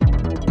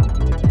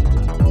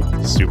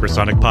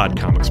Supersonic Pod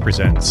Comics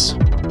presents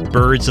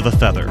Birds of a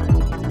Feather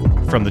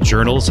from the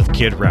Journals of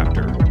Kid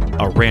Raptor,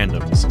 a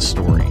randoms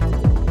story.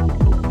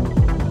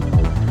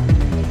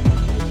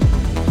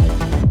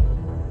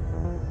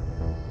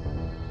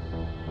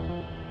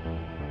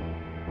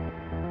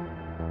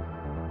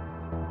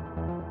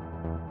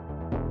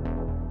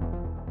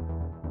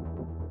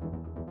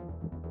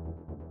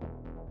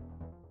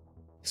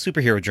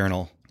 Superhero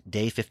Journal,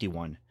 Day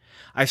 51.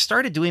 I've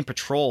started doing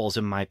patrols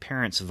in my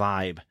parents'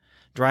 Vibe,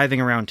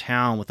 driving around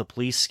town with a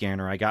police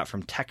scanner I got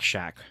from Tech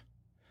Shack.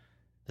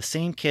 The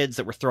same kids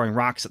that were throwing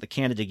rocks at the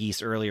Canada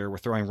geese earlier were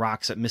throwing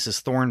rocks at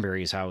Mrs.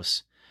 Thornberry's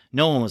house.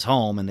 No one was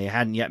home, and they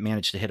hadn't yet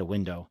managed to hit a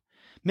window.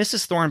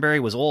 Mrs. Thornberry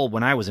was old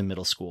when I was in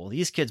middle school.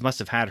 These kids must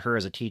have had her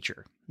as a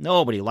teacher.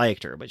 Nobody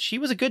liked her, but she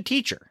was a good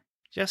teacher.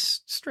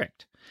 Just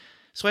strict.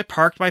 So I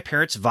parked my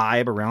parents'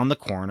 Vibe around the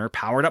corner,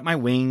 powered up my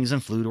wings,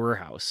 and flew to her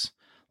house.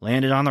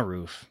 Landed on the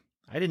roof.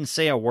 I didn't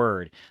say a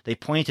word. They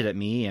pointed at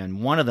me,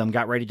 and one of them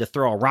got ready to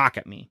throw a rock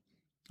at me.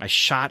 I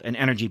shot an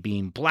energy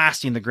beam,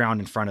 blasting the ground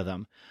in front of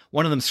them.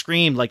 One of them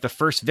screamed like the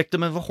first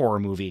victim of a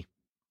horror movie.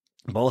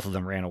 Both of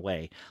them ran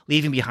away,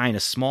 leaving behind a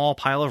small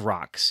pile of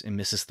rocks in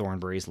Mrs.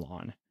 Thornberry's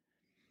lawn.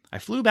 I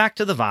flew back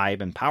to the Vibe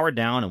and powered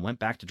down and went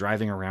back to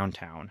driving around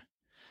town.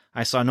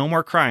 I saw no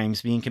more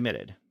crimes being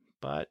committed,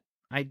 but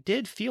I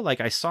did feel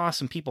like I saw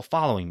some people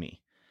following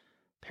me.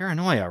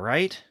 Paranoia,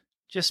 right?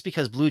 Just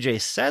because Blue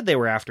Jays said they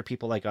were after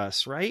people like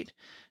us, right?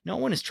 No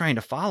one is trying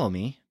to follow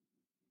me.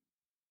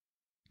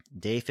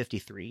 Day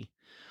 53.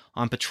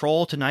 On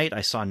patrol tonight, I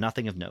saw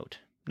nothing of note.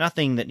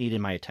 Nothing that needed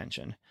my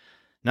attention.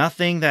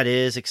 Nothing that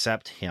is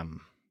except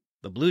him.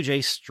 The Blue Jay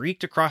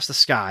streaked across the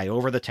sky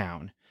over the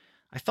town.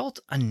 I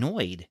felt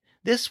annoyed.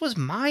 This was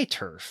my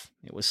turf.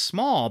 It was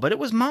small, but it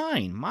was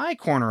mine. My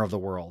corner of the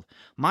world.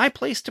 My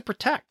place to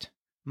protect.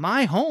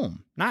 My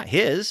home, not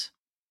his.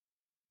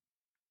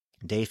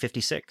 Day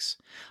 56.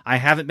 I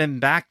haven't been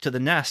back to the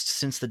nest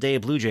since the day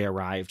Blue Jay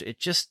arrived. It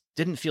just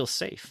didn't feel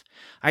safe.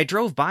 I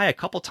drove by a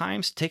couple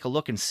times to take a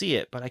look and see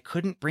it, but I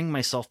couldn't bring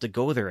myself to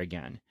go there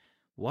again.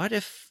 What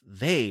if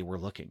they were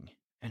looking?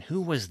 And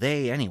who was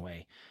they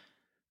anyway?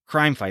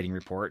 Crime fighting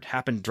report.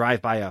 Happened to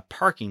drive by a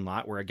parking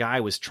lot where a guy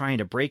was trying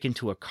to break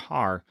into a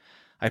car.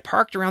 I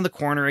parked around the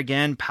corner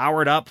again,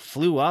 powered up,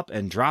 flew up,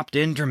 and dropped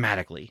in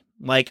dramatically.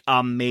 Like,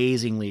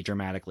 amazingly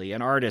dramatically.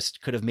 An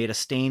artist could have made a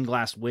stained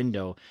glass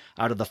window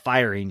out of the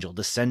fire angel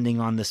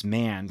descending on this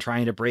man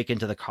trying to break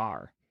into the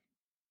car.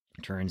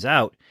 Turns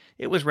out,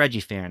 it was Reggie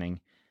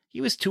Fanning.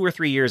 He was 2 or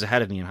 3 years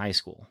ahead of me in high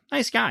school.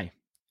 Nice guy.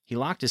 He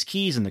locked his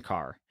keys in the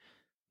car.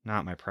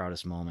 Not my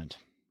proudest moment.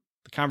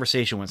 The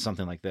conversation went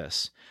something like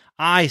this.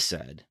 I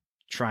said,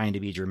 trying to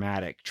be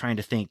dramatic, trying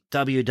to think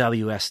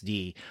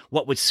WWSD,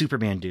 what would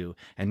Superman do?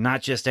 And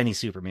not just any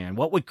Superman.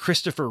 What would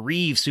Christopher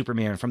Reeve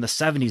Superman from the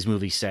 70s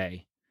movie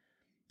say?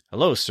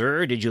 Hello,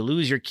 sir, did you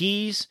lose your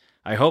keys?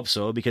 I hope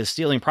so, because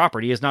stealing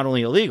property is not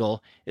only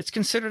illegal, it's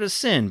considered a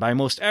sin by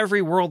most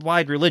every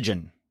worldwide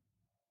religion.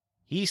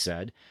 He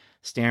said,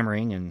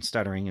 stammering and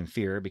stuttering in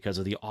fear because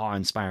of the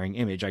awe-inspiring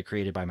image I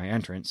created by my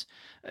entrance.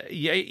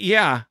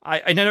 Yeah,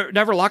 I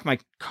never lock my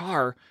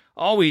car.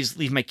 Always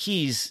leave my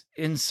keys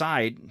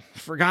inside.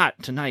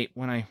 Forgot tonight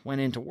when I went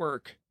into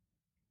work.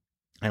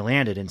 I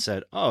landed and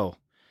said, oh.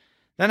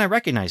 Then I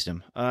recognized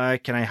him.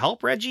 Can I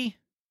help, Reggie?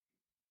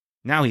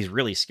 Now he's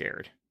really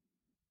scared.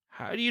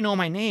 How do you know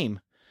my name?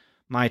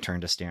 My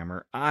turn to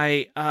stammer.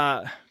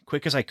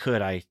 Quick as I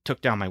could, I took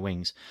down my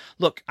wings.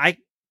 Look,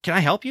 can I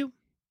help you?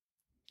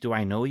 Do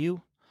I know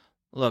you?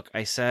 Look,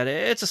 I said,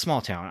 it's a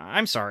small town.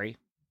 I'm sorry.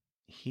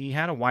 He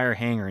had a wire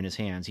hanger in his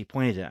hands. He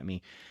pointed at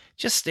me.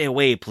 Just stay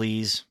away,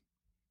 please.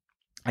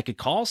 I could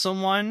call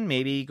someone,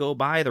 maybe go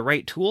buy the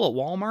right tool at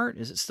Walmart.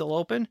 Is it still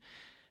open?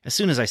 As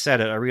soon as I said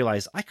it, I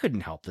realized I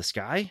couldn't help this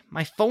guy.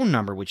 My phone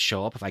number would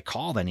show up if I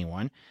called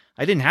anyone.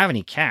 I didn't have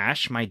any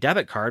cash. My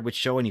debit card would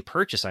show any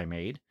purchase I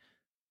made.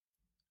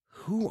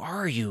 Who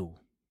are you?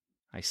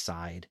 I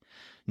sighed,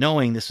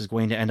 knowing this was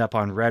going to end up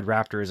on Red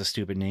Raptor as a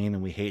stupid name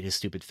and we hate his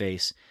stupid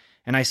face.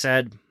 And I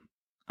said,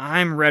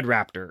 I'm Red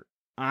Raptor.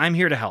 I'm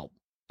here to help.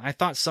 I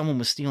thought someone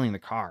was stealing the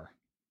car.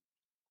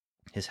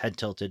 His head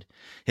tilted,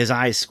 his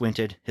eyes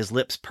squinted, his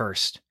lips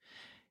pursed.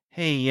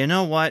 Hey, you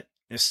know what?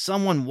 If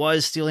someone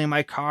was stealing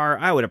my car,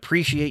 I would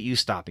appreciate you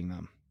stopping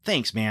them.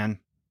 Thanks, man.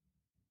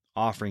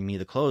 Offering me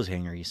the clothes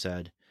hanger, he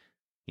said,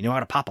 You know how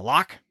to pop a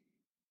lock?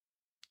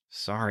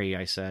 Sorry,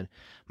 I said.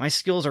 My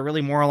skills are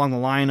really more along the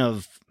line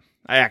of...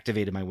 I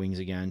activated my wings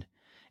again.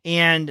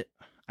 And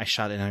I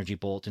shot an energy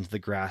bolt into the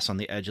grass on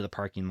the edge of the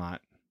parking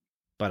lot.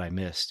 But I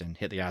missed and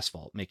hit the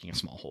asphalt, making a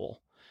small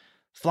hole.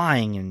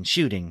 Flying and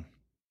shooting.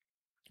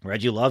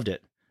 Reggie loved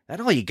it.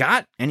 That all you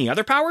got? Any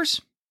other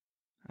powers?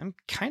 I'm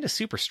kind of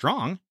super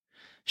strong.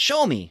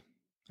 Show me.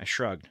 I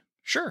shrugged.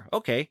 Sure,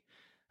 okay.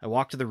 I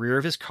walked to the rear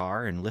of his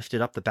car and lifted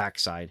up the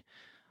backside.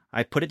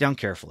 I put it down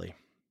carefully.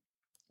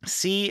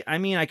 See,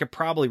 I could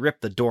probably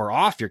rip the door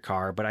off your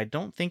car, but I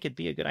don't think it'd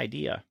be a good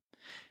idea.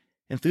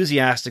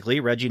 Enthusiastically,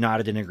 Reggie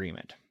nodded in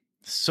agreement.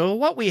 So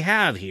what we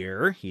have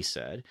here, he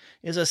said,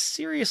 is a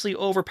seriously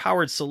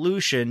overpowered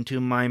solution to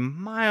my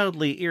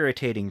mildly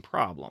irritating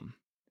problem.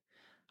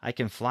 I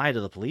can fly to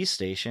the police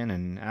station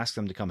and ask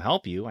them to come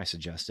help you, I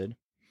suggested.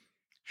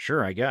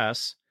 Sure, I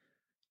guess.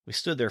 We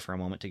stood there for a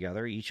moment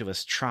together, each of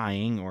us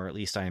trying, or at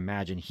least I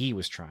imagine he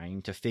was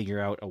trying, to figure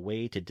out a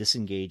way to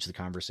disengage the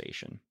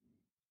conversation.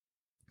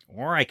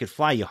 Or I could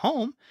fly you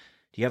home.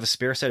 Do you have a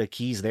spare set of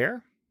keys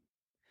there?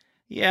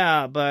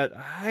 Yeah, but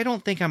I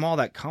don't think I'm all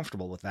that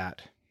comfortable with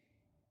that.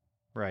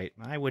 Right,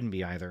 I wouldn't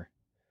be either.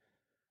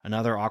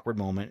 Another awkward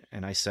moment,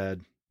 and I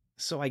said,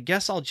 So I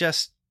guess I'll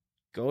just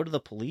go to the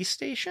police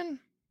station?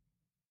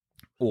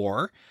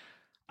 Or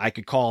I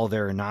could call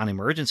their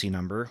non-emergency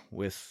number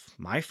with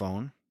my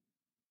phone.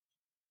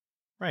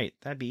 Right,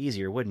 that'd be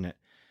easier, wouldn't it?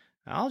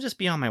 I'll just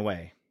be on my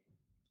way.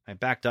 I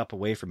backed up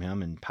away from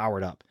him and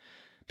powered up.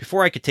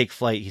 Before I could take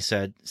flight, he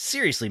said,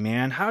 Seriously,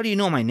 man, how do you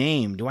know my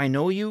name? Do I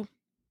know you?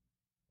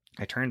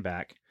 I turned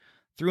back,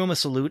 threw him a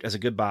salute as a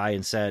goodbye,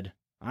 and said,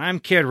 I'm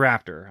Kid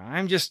Raptor.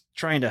 I'm just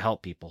trying to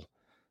help people.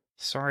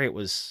 Sorry it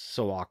was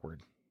so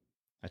awkward.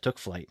 I took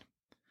flight,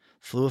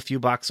 flew a few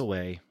blocks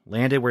away,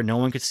 landed where no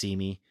one could see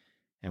me,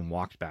 and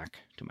walked back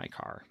to my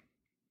car.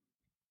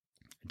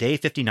 Day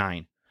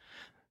 59.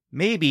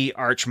 Maybe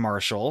Arch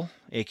Marshal,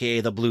 aka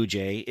the Blue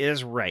Jay,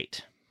 is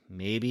right.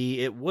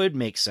 Maybe it would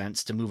make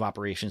sense to move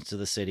operations to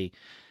the city.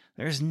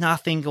 There's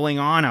nothing going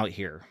on out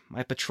here.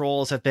 My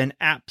patrols have been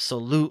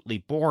absolutely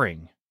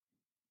boring.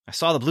 I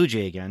saw the Blue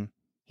Jay again.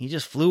 He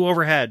just flew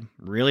overhead,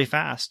 really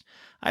fast.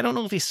 I don't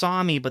know if he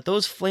saw me, but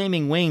those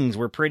flaming wings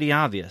were pretty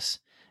obvious.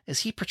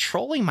 Is he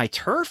patrolling my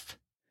turf?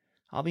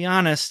 I'll be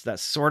honest, that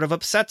sort of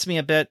upsets me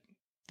a bit.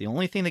 The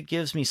only thing that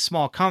gives me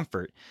small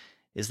comfort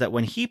is that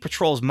when he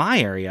patrols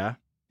my area,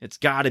 it's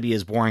got to be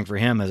as boring for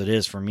him as it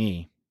is for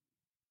me.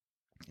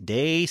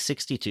 Day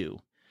 62.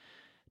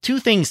 2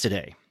 things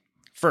today.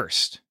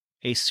 First,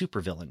 a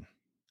supervillain.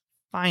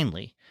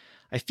 Finally.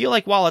 I feel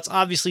like while it's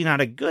obviously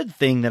not a good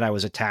thing that I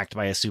was attacked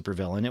by a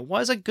supervillain, it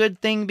was a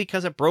good thing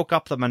because it broke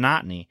up the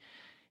monotony,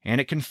 and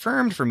it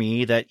confirmed for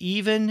me that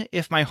even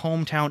if my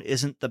hometown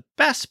isn't the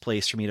best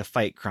place for me to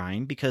fight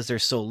crime because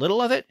there's so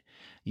little of it,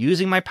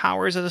 using my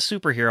powers as a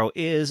superhero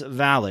is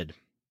valid.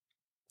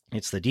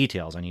 It's the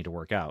details I need to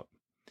work out.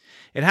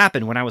 It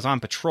happened when I was on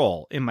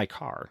patrol in my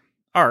car.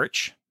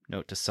 Arch,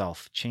 note to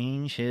self,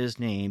 change his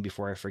name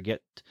before I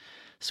forget,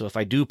 so if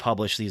I do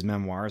publish these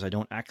memoirs, I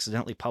don't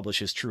accidentally publish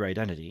his true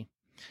identity,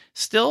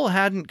 still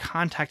hadn't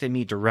contacted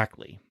me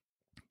directly,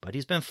 but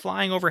he's been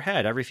flying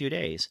overhead every few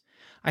days.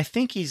 I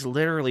think he's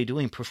literally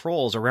doing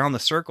patrols around the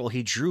circle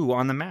he drew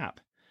on the map.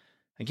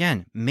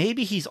 Again,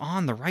 maybe he's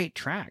on the right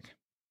track,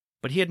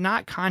 but he had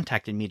not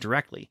contacted me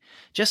directly,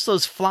 just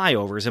those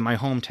flyovers in my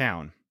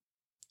hometown.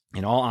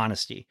 In all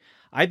honesty,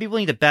 I'd be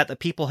willing to bet that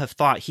people have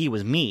thought he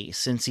was me,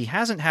 since he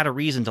hasn't had a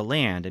reason to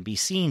land and be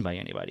seen by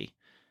anybody.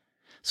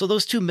 So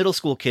those 2 middle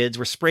school kids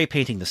were spray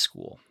painting the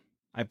school.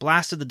 I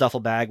blasted the duffel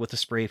bag with the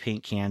spray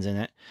paint cans in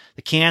it.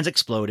 The cans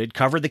exploded,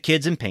 covered the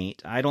kids in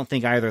paint. I don't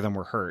think either of them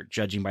were hurt,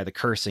 judging by the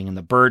cursing and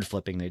the bird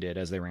flipping they did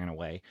as they ran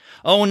away.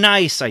 Oh,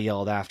 nice, I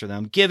yelled after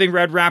them, giving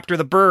Red Raptor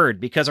the bird,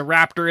 because a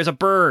raptor is a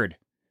bird.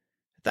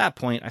 At that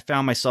point, I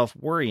found myself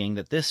worrying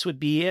that this would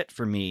be it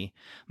for me.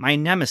 My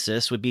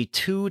nemesis would be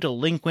 2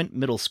 delinquent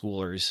middle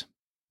schoolers.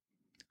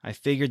 I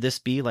figured this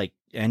be like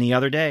any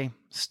other day.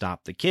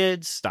 Stop the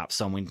kids, stop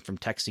someone from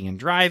texting and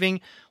driving,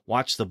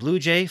 watch the Blue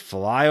Jay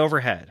fly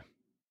overhead.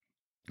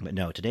 But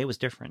no, today was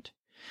different.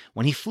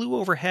 When he flew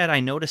overhead, I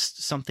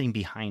noticed something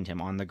behind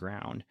him on the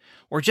ground,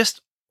 or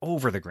just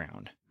over the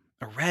ground.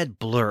 A red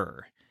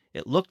blur.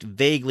 It looked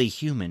vaguely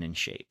human in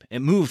shape.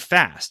 It moved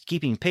fast,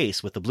 keeping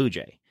pace with the Blue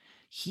Jay.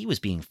 He was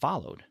being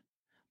followed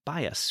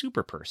by a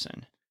super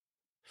person.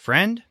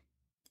 Friend?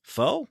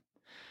 Foe?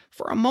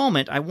 For a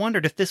moment, I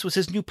wondered if this was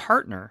his new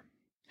partner.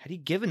 Had he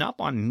given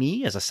up on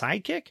me as a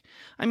sidekick?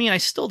 I mean, I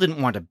still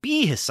didn't want to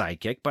be his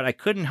sidekick, but I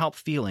couldn't help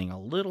feeling a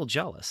little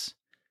jealous.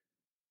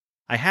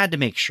 I had to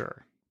make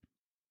sure.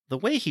 The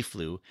way he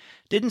flew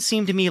didn't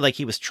seem to me like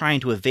he was trying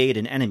to evade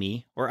an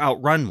enemy or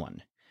outrun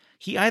one.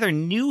 He either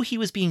knew he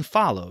was being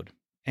followed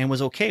and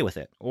was okay with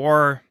it,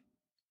 or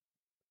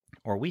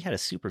we had a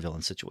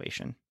supervillain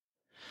situation.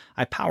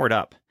 I powered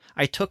up.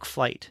 I took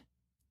flight.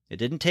 It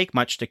didn't take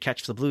much to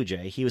catch the Blue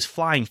Jay. He was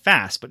flying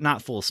fast, but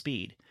not full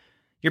speed.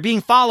 You're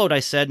being followed,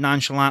 I said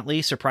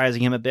nonchalantly,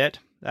 surprising him a bit.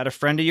 That a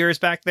friend of yours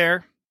back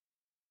there?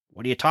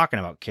 What are you talking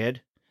about,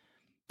 kid?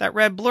 That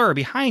red blur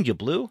behind you,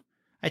 Blue.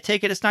 I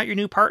take it it's not your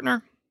new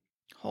partner?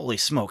 Holy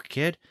smoke,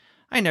 kid.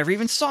 I never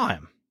even saw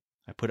him.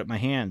 I put up my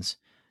hands.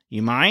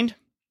 You mind?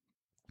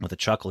 With a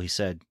chuckle, he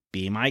said,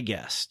 Be my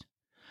guest.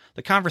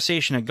 The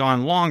conversation had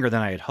gone longer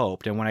than I had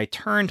hoped, and when I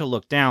turned to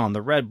look down,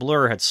 the red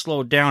blur had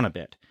slowed down a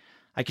bit.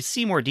 I could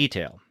see more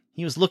detail.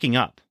 He was looking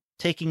up,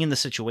 taking in the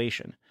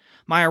situation.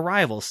 My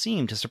arrival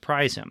seemed to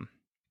surprise him.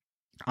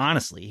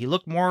 Honestly, he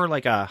looked more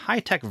like a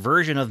high-tech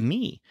version of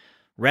me.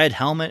 Red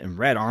helmet and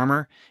red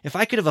armor. If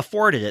I could have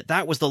afforded it,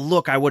 that was the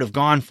look I would have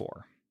gone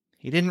for.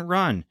 He didn't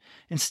run.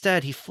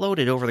 Instead, he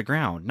floated over the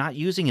ground, not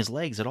using his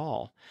legs at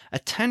all. A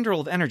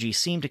tendril of energy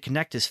seemed to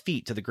connect his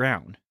feet to the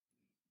ground.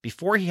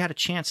 Before he had a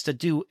chance to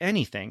do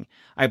anything,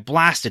 I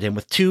blasted him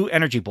with 2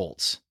 energy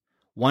bolts.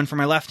 One from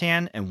my left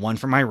hand and one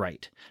from my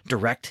right.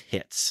 Direct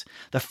hits.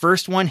 The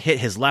first one hit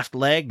his left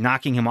leg,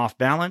 knocking him off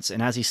balance,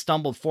 and as he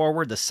stumbled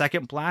forward, the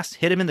second blast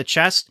hit him in the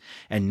chest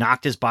and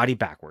knocked his body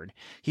backward.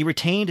 He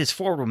retained his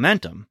forward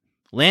momentum,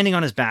 landing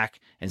on his back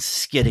and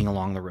skidding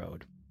along the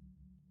road.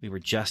 We were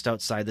just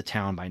outside the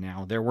town by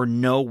now. There were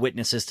no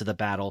witnesses to the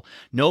battle,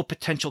 no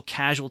potential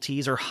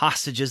casualties or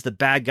hostages the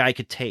bad guy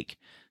could take.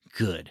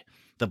 Good.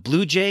 The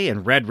Blue Jay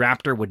and Red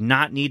Raptor would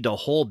not need to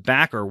hold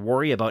back or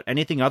worry about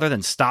anything other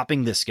than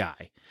stopping this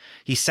guy.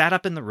 He sat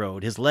up in the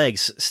road, his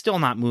legs still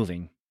not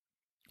moving.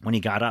 When he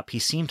got up, he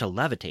seemed to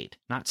levitate,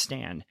 not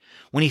stand.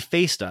 When he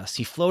faced us,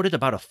 he floated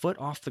about a foot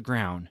off the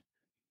ground.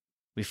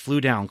 We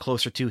flew down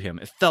closer to him.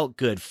 It felt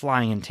good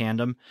flying in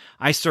tandem.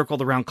 I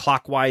circled around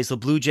clockwise, the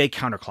Blue Jay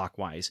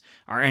counterclockwise.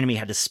 Our enemy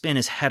had to spin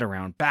his head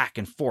around, back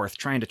and forth,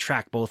 trying to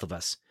track both of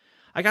us.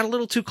 I got a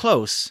little too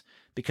close,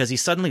 because he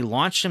suddenly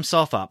launched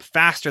himself up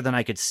faster than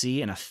I could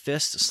see, and a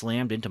fist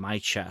slammed into my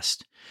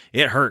chest.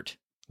 It hurt.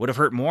 Would have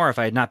hurt more if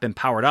I had not been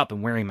powered up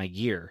and wearing my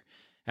gear.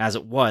 As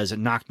it was, it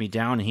knocked me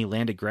down, and he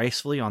landed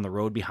gracefully on the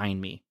road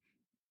behind me.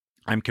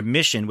 "I'm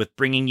commissioned with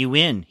bringing you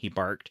in," he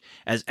barked,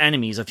 "as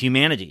enemies of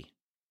humanity."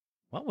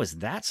 What was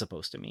that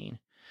supposed to mean?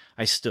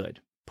 I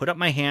stood, put up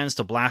my hands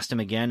to blast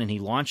him again, and he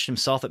launched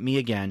himself at me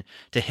again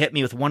to hit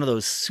me with one of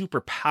those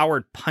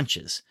super-powered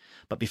punches.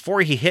 But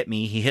before he hit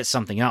me, he hit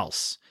something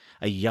else.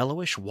 A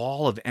yellowish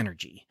wall of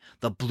energy.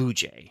 The Blue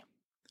Jay.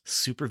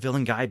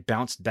 Supervillain guy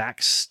bounced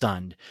back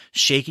stunned,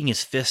 shaking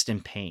his fist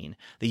in pain.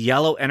 The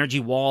yellow energy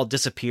wall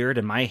disappeared,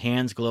 and my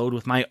hands glowed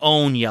with my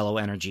own yellow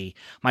energy.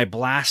 My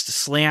blast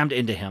slammed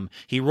into him.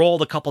 He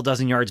rolled a couple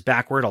dozen yards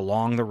backward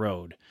along the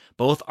road.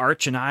 Both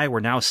Arch and I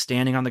were now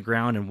standing on the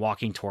ground and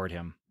walking toward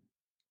him.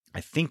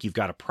 "I think you've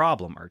got a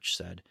problem," Arch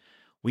said.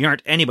 "We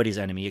aren't anybody's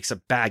enemy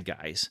except bad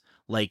guys.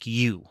 Like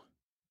you."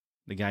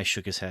 The guy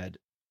shook his head.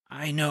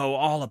 "I know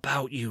all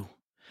about you.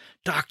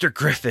 Dr.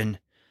 Griffin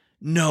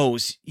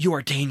knows you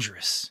are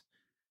dangerous.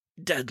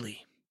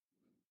 Deadly."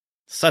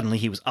 Suddenly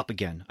he was up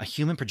again, a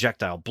human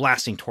projectile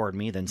blasting toward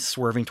me, then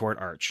swerving toward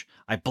Arch.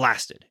 I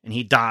blasted, and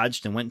he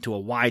dodged and went into a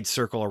wide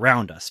circle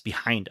around us,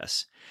 behind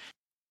us.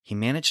 He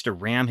managed to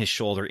ram his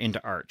shoulder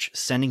into Arch,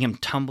 sending him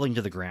tumbling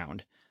to the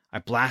ground. I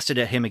blasted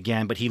at him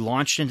again, but he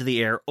launched into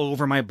the air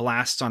over my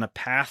blasts on a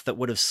path that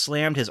would have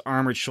slammed his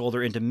armored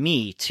shoulder into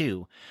me,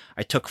 too.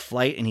 I took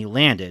flight, and he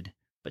landed.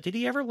 But did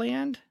he ever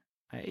land?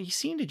 He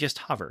seemed to just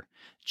hover,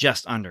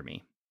 just under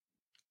me.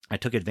 I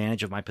took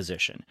advantage of my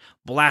position,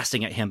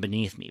 blasting at him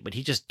beneath me, but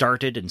he just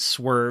darted and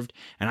swerved,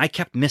 and I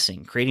kept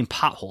missing, creating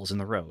potholes in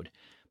the road.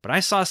 But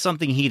I saw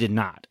something he did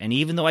not, and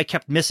even though I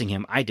kept missing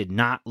him, I did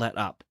not let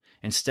up.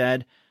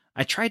 Instead,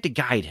 I tried to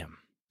guide him,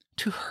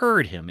 to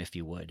herd him, if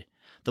you would.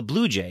 The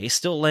Blue Jay,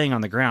 still laying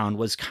on the ground,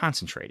 was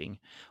concentrating,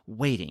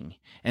 waiting,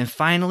 and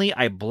finally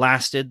I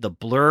blasted, the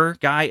blur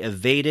guy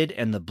evaded,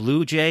 and the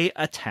Blue Jay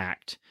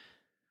attacked.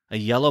 A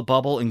yellow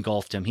bubble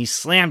engulfed him. He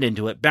slammed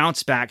into it,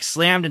 bounced back,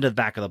 slammed into the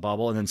back of the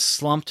bubble, and then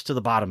slumped to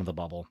the bottom of the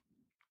bubble.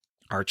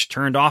 Arch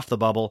turned off the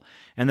bubble,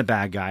 and the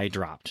bad guy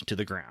dropped to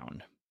the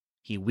ground.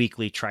 He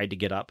weakly tried to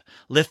get up,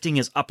 lifting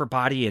his upper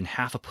body in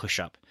half a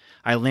push-up.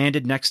 I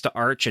landed next to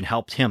Arch and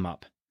helped him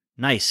up.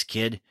 "Nice,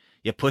 kid.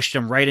 You pushed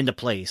him right into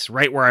place,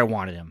 right where I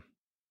wanted him."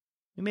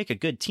 "We make a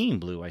good team,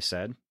 Blue," I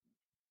said.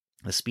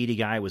 The speedy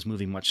guy was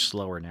moving much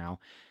slower now.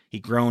 He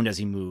groaned as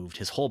he moved,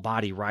 his whole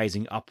body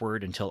rising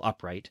upward until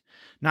upright.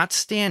 Not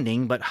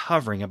standing, but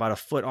hovering about a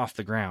foot off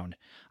the ground.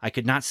 I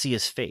could not see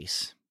his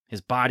face.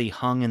 His body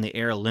hung in the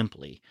air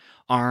limply,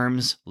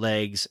 arms,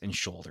 legs, and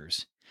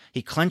shoulders.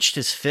 He clenched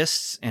his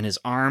fists, and his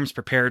arms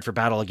prepared for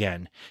battle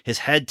again. His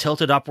head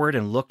tilted upward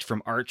and looked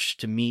from Arch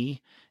to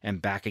me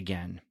and back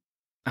again.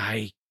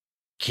 "I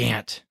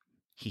can't,"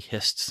 he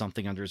hissed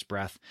something under his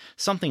breath,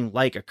 something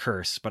like a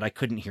curse, but I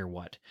couldn't hear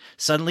what.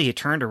 Suddenly he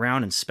turned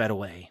around and sped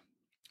away.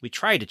 We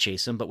tried to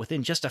chase him, but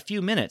within just a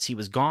few minutes he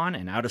was gone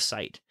and out of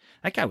sight.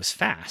 That guy was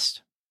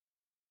fast.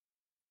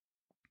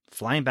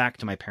 Flying back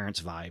to my parents'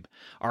 vibe,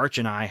 Arch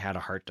and I had a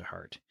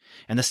heart-to-heart.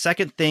 And the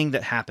second thing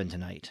that happened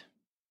tonight,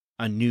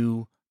 a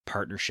new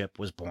partnership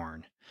was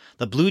born.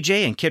 The Blue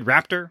Jay and Kid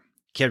Raptor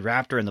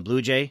and the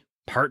Blue Jay,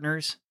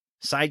 partners,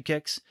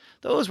 sidekicks,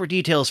 those were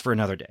details for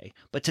another day.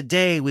 But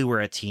today we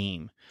were a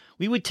team.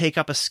 We would take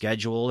up a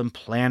schedule and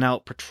plan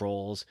out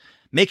patrols,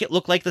 make it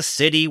look like the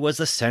city was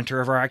the center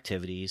of our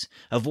activities,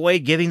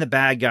 avoid giving the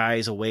bad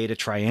guys a way to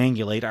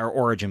triangulate our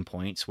origin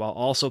points while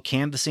also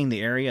canvassing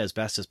the area as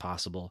best as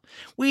possible.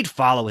 We'd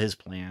follow his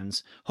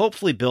plans,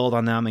 hopefully build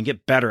on them and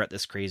get better at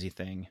this crazy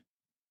thing.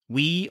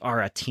 We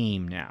are a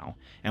team now,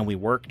 and we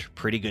worked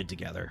pretty good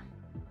together.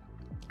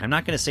 I'm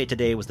not going to say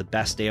today was the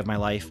best day of my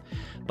life,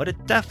 but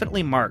it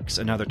definitely marks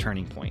another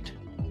turning point.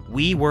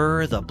 We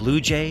were the Blue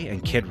Jay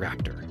and Kid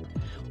Raptor.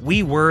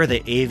 We were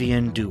the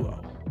Avian Duo.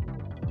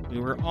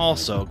 We were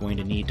also going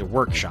to need to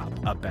workshop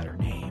a better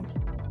name.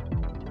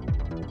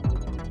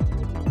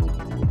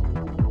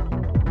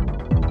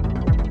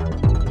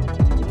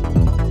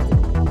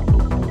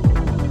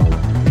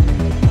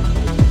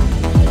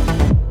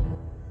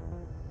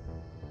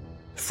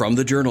 From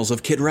the Journals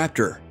of Kid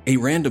Raptor, A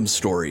Random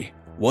Story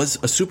was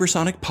a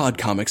Supersonic Pod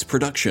Comics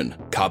production,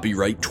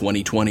 copyright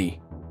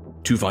 2020.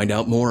 To find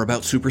out more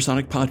about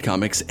Supersonic Pod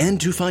Comics and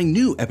to find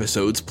new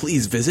episodes,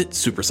 please visit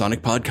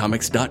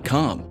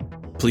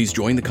supersonicpodcomics.com. Please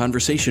join the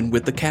conversation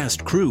with the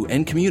cast, crew,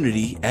 and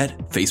community at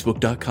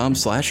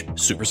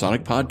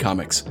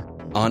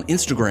facebook.com/supersonicpodcomics, on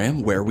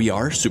Instagram, where we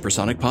are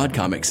Supersonic Pod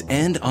Comics,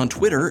 and on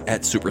Twitter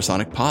at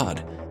Supersonic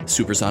Pod.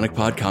 Supersonic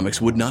Pod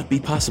Comics would not be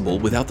possible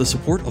without the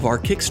support of our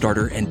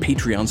Kickstarter and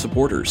Patreon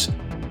supporters.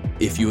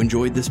 If you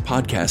enjoyed this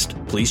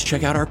podcast, please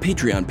check out our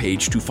Patreon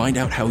page to find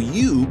out how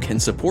you can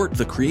support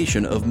the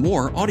creation of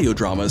more audio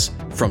dramas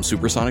from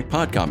Supersonic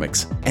Pod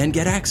Comics and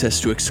get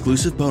access to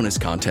exclusive bonus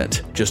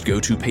content. Just go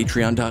to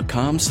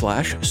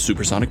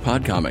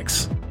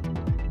patreon.com/supersonicpodcomics.